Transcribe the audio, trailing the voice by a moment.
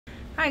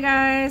Hi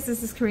guys,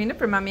 this is Karina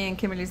from Mommy and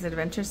Kimberly's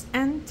Adventures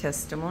and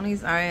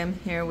Testimonies. I am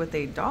here with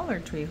a Dollar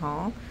Tree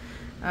haul.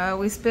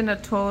 We spent a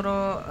total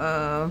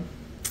of,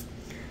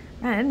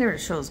 man, it never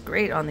shows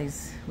great on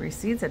these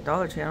receipts at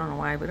Dollar Tree. I don't know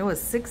why, but it was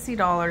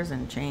 $60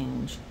 and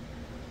change.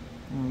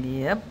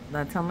 Yep,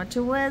 that's how much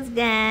it was,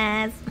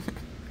 guys.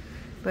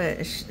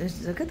 But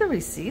look at the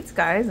receipts,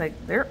 guys.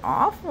 Like, they're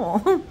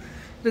awful. It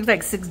looks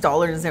like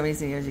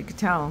 $6.70, as you could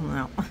tell.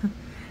 No.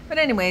 But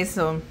anyway,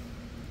 so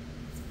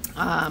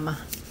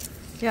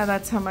yeah,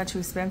 that's how much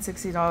we spent,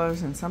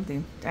 $60 and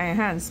something. I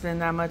hadn't spent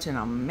that much in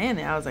a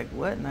minute. I was like,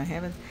 what in the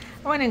heavens?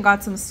 I went and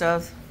got some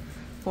stuff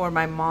for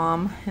my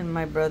mom and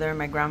my brother and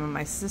my grandma and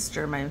my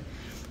sister.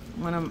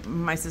 One of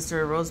my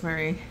sister,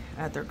 Rosemary,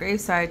 at their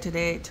graveside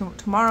today.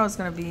 Tomorrow is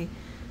going to be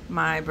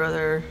my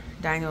brother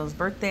Daniel's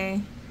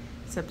birthday,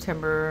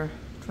 September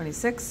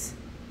 26th.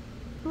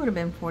 He would have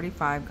been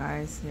 45,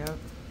 guys. Yep.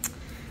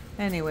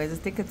 Anyways, I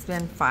think it's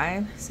been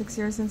 5-6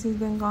 years since he's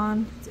been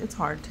gone. It's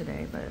hard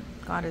today, but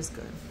God is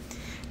good.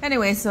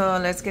 Anyway, so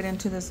let's get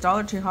into this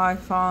Dollar Tree haul. I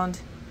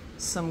found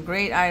some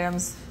great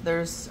items.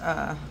 There's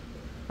a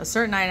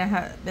certain item I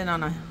have been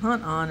on a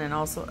hunt on, and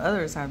also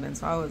others have been,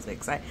 so I was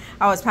excited.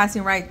 I was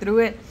passing right through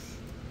it,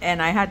 and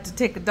I had to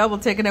take a double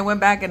ticket. I went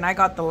back and I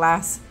got the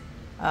last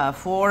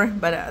 4,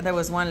 but there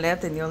was one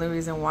left, and the only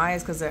reason why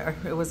is because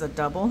it was a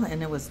double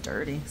and it was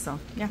dirty. So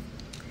yeah.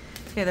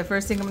 Okay, the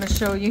first thing I'm going to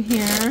show you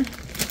here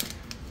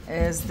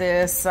is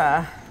this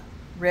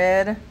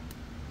red,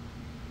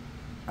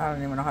 I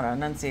don't even know how to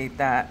enunciate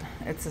that.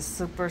 It's a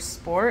super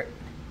sport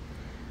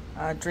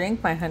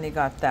drink. My honey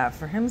got that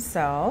for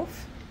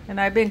himself. And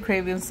I've been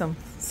craving some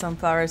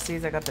sunflower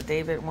seeds. I got the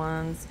David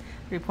ones,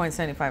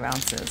 3.75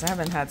 ounces. I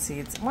haven't had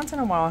seeds. Once in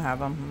a while I have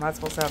them. I'm not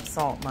supposed to have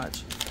salt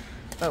much,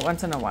 but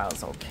once in a while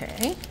is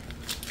okay.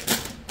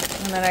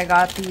 And then I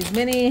got these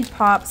mini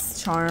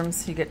Pops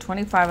charms. You get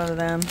 25 of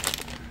them.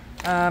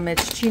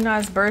 It's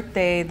China's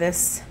birthday.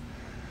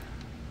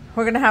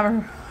 We're gonna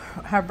have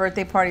her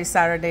birthday party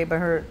Saturday, but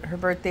her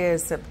birthday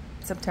is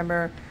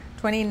September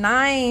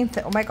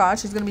 29th. Oh my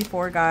gosh, she's gonna be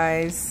 4,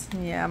 guys.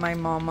 Yeah, my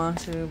mama,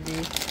 she'll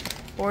be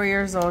 4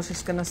 years old.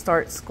 She's gonna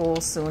start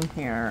school soon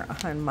here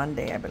on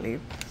Monday, I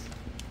believe.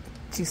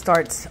 She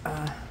starts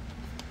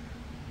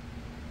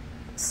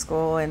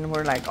school, and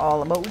we're like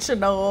all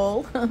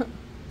emotional.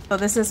 So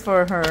this is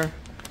for her,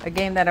 a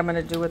game that I'm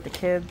gonna do with the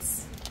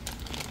kids.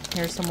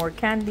 Here's some more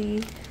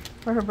candy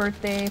for her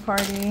birthday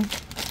party.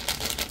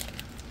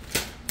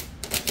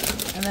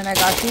 And then I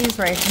got these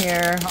right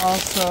here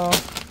also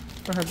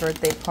for her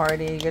birthday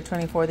party. You get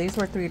 24. These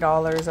were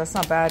 $3. That's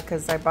not bad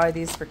because I buy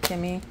these for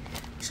Kimmy.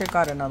 Should have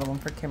got another one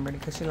for Kimberly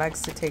because she likes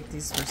to take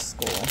these for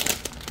school.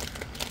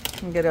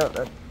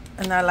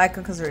 And I like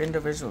them because they're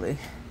individually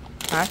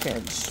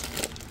packaged.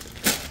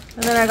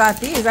 And then I got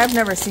these. I've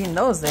never seen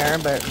those there,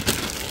 but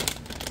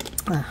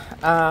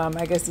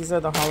I guess these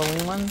are the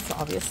Halloween ones,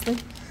 obviously.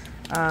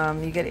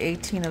 You get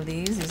 18 of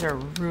these. These are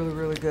really,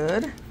 really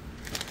good.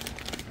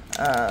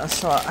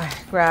 So I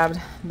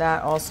grabbed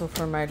that also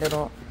for my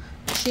little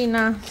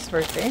China's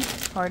birthday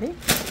party.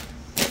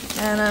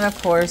 And then, of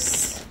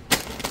course,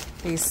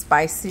 these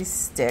spicy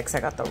sticks. I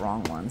got the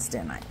wrong ones,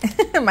 didn't I?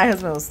 My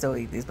husband will still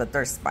eat these, but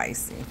they're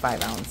spicy.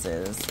 5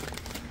 ounces.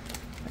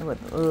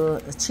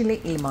 With chili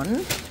limon.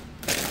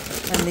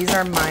 And these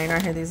are mine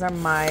right here. These are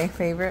my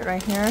favorite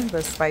right here.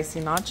 The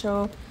spicy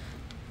nacho.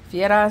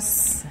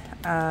 Fieras.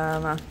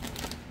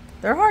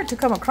 They're hard to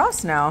come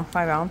across now,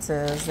 5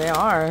 ounces. They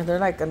are. They're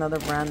like another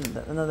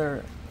brand,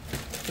 another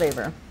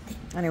flavor.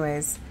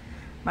 Anyways,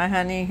 my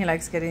honey, he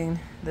likes getting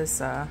this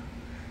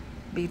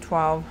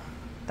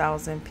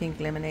B12,000 pink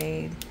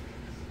lemonade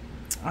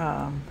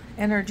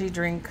energy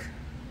drink.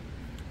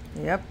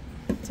 Yep.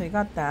 So you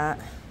got that.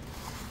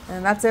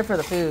 And that's it for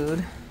the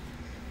food.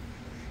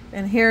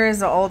 And here is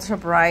the Ultra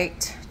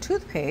Bright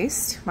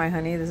toothpaste. My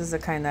honey, this is the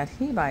kind that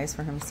he buys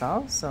for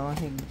himself. So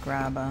he can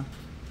grab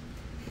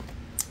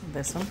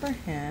this one for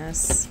him,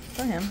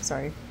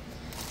 sorry.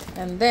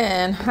 And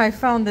then I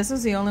found this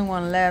is the only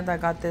one left. I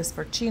got this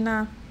for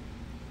China.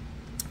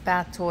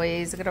 Bath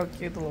toys. Look at how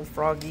cute the little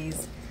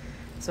froggies.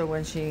 So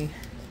when she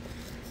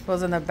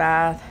goes in the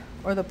bath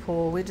or the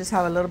pool, we just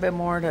have a little bit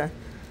more to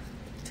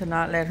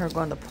not let her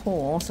go in the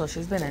pool. So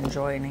she's been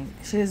enjoying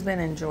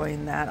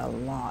that a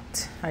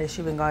lot.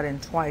 She even got in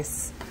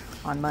twice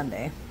on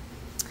Monday.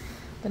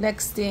 The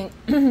next thing,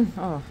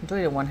 oh, I'm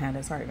doing it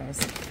one-handed. Sorry, guys.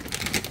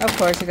 Of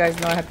course, you guys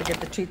know I have to get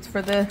the treats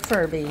for the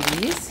fur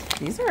babies.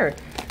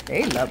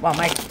 They love, well,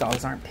 my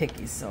dogs aren't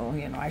picky, so,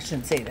 you know, I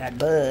shouldn't say that,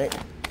 but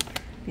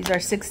these are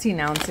 16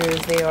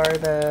 ounces. They are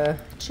the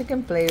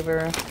chicken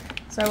flavor.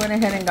 So I went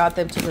ahead and got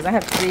them too because I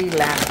have 3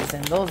 labs,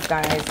 and those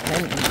guys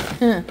can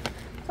eat.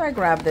 So I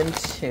grabbed them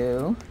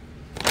too.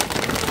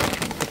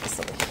 Put this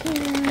over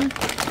here.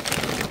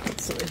 Put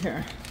this over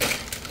here.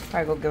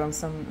 I'll go give them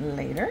some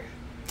later.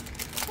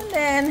 And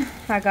then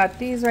I got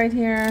these right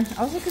here.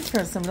 I was looking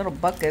for some little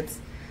buckets.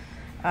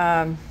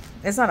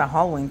 It's not a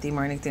Halloween theme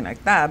or anything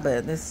like that,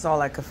 but this is all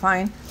I could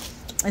find.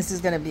 This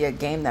is going to be a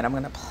game that I'm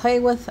going to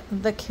play with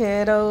the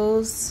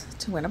kiddos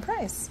to win a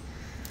prize.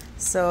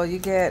 So you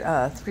get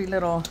 3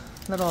 little,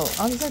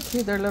 oh, these are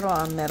cute. They're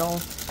little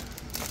metal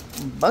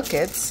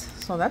buckets.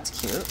 So that's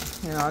cute.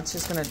 You know, it's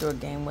just going to do a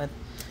game with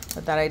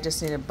that. I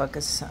just needed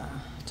buckets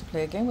to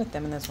play a game with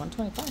them, and that's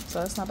 $125. So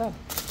that's not bad.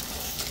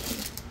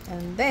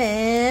 And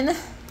then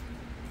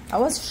I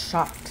was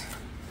shocked.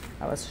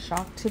 I was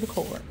shocked to the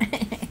core.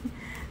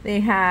 They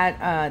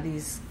had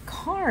these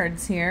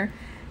cards here.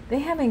 They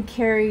haven't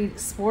carried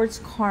sports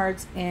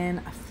cards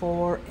in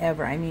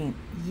forever. I mean,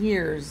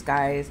 years,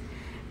 guys.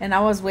 And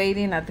I was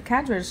waiting at the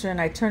cash register, and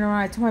I turned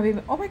around. I told my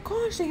baby, "Oh my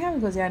gosh, they have it."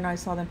 He goes, "Yeah, I know, I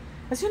saw them."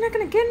 I said, "You're not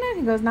gonna get it?"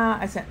 He goes, "Nah."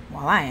 I said,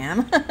 "Well, I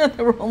am."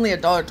 They were only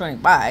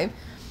 $1.25.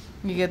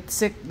 You get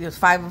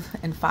 5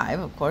 and 5,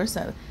 of course.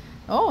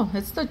 Oh,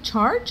 it's the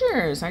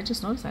Chargers. I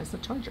just noticed that's the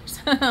Chargers.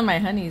 My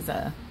honey's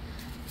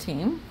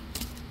team.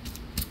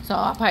 So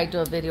I'll probably do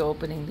a video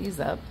opening these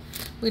up.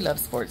 We love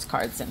sports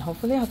cards, and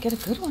hopefully I'll get a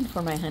good one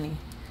for my honey,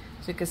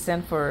 so you can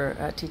send for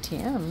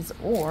TTMs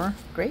or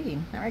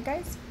grading. All right,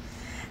 guys.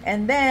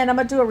 And then I'm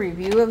gonna do a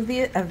review of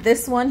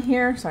this one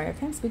here. Sorry, I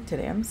can't speak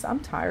today. I'm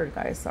tired,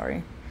 guys.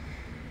 Sorry.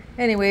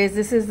 Anyways,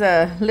 this is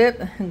a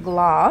lip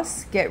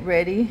gloss. Get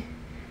ready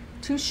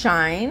to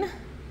shine.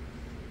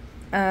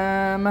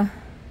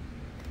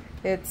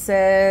 It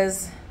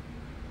says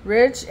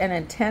rich and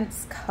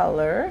intense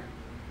color,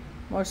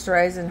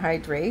 moisturize and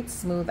hydrate,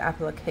 smooth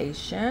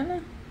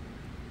application,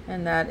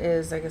 and that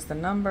is, I guess, the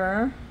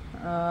number.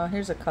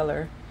 Here's a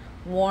color,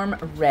 warm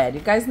red.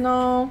 You guys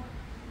know,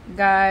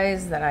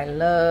 guys, that I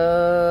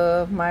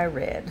love my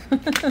red.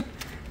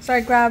 So I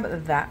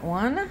grabbed that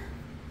one,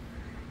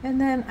 and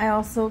then I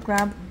also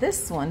grabbed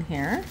this one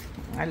here.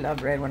 I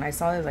love red. When I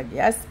saw it, I was like,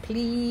 yes,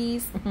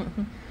 please.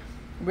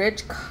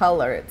 Rich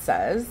color, it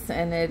says,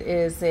 and it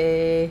is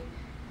a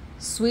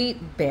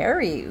sweet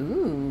berry.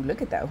 Ooh, look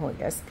at that. Oh,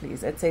 yes,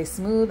 please. It's a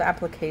smooth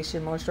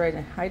application, moisturize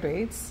and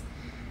hydrates,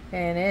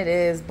 and it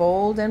is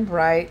bold and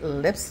bright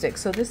lipstick.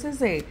 So this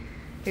is a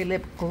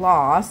lip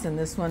gloss, and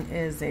this one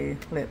is a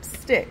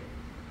lipstick.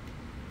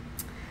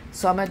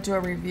 So I'm gonna do a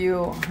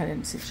review. I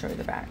didn't show you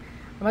the back.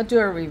 I'm gonna do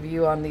a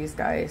review on these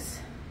guys.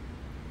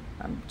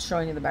 I'm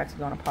showing you the back, so if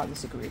you want to pause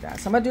this, you can read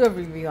that. So I'm gonna do a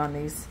review on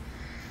these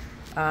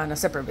in a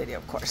separate video,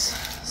 of course.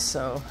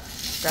 So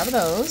grab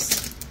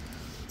those.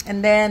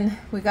 And then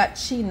we got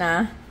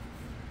Sheena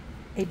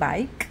a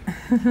bike.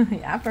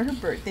 Yeah, for her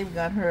birthday, we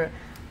got her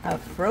a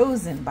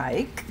Frozen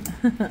bike.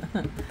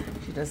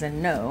 She doesn't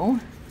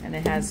know. And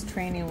it has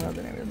training wheels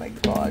and everything. My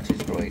God,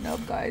 she's growing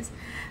up, guys.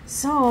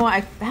 So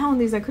I found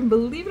these. I couldn't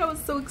believe it. I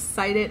was so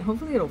excited.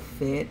 Hopefully it'll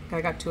fit.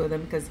 I got 2 of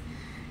them because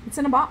it's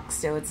in a box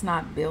still. It's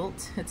not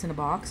built. It's in a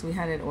box. We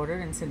had it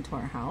ordered and sent to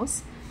our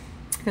house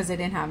because they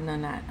didn't have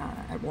none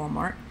at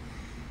Walmart.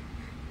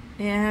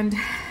 And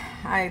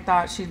I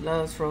thought she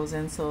loves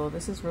Frozen, so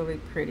this is really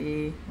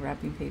pretty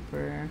wrapping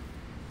paper.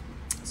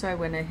 So I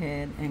went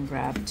ahead and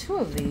grabbed 2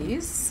 of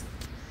these.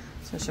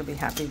 So she'll be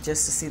happy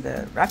just to see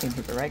the wrapping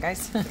paper, right,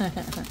 guys?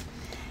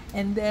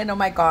 And then, oh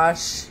my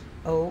gosh,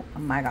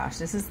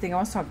 this is the thing I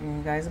was talking to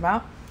you guys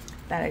about,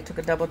 that I took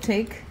a double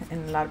take,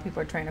 and a lot of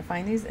people are trying to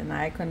find these, and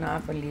I could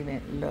not believe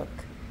it. Look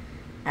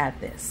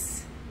at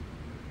this.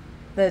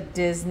 The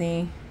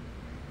Disney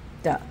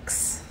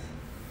ducks.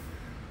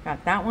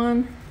 Got that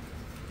one.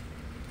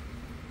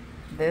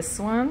 This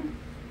one.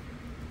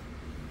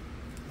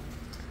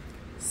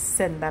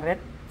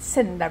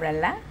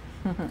 Cinderella.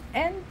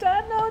 And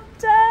Donald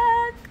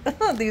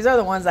Duck. These are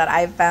the ones that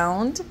I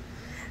found,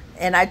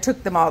 and I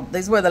took them all.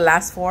 These were the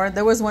last 4.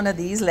 There was one of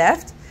these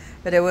left,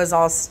 but it was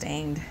all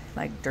stained,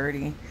 like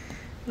dirty.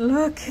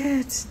 Look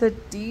at the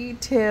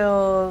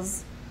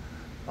details.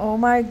 Oh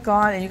my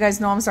God. And you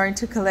guys know I'm starting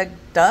to collect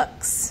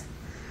ducks,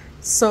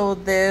 so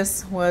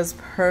this was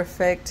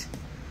perfect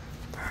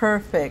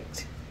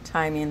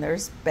timing.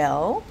 There's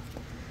Belle.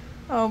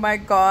 Oh my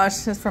gosh,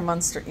 this is from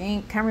Monster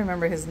Inc. Can't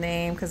remember his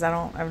name because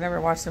I've never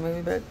watched the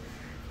movie, but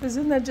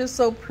isn't that just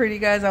so pretty,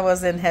 guys? I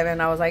was in heaven.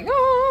 I was like,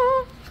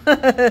 oh.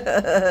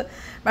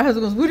 My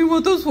husband goes, "What do you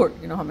want those for?"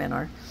 You know how men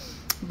are.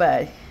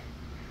 But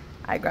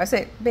I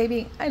say,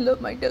 "Baby, I love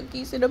my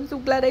duckies, and I'm so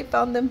glad I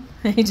found them."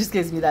 He just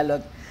gives me that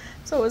look.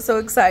 So I was so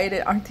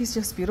excited. Aren't these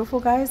just beautiful,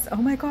 guys? Oh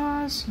my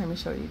gosh. Let me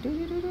show you.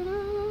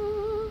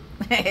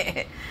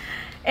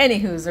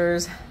 Any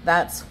hoosers,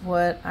 that's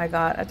what I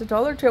got at the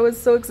Dollar Tree. I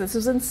was so excited. This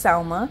was in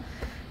Selma,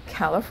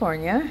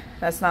 California.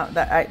 That's not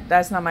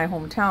my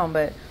hometown,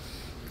 but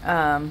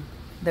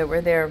they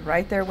were there,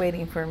 right there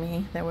waiting for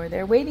me. They were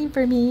there waiting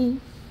for me.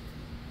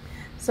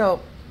 So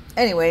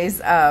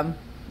anyways, I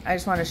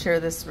just want to share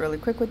this really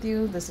quick with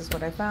you. This is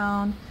what I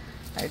found.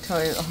 I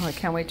told you, I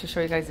can't wait to show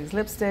you guys these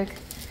lipstick.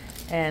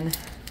 And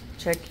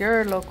check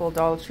your local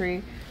Dollar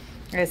Tree.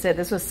 Like I said,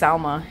 this was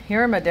Selma.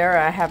 Here in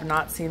Madera, I have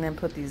not seen them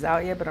put these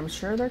out yet, but I'm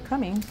sure they're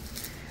coming.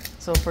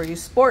 So for you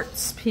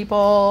sports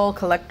people,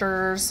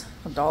 collectors,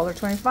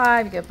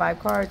 $1.25, you get 5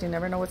 cards. You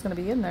never know what's going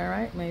to be in there,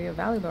 right? Maybe a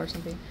valuable or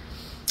something.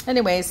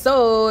 Anyway,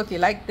 so if you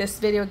like this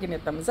video, give me a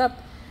thumbs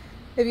up.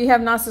 If you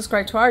have not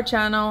subscribed to our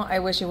channel, I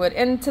wish you would.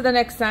 Until the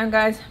next time,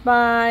 guys.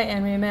 Bye.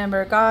 And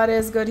remember, God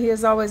is good. He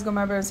is always good,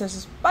 my brothers and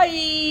sisters.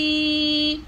 Bye.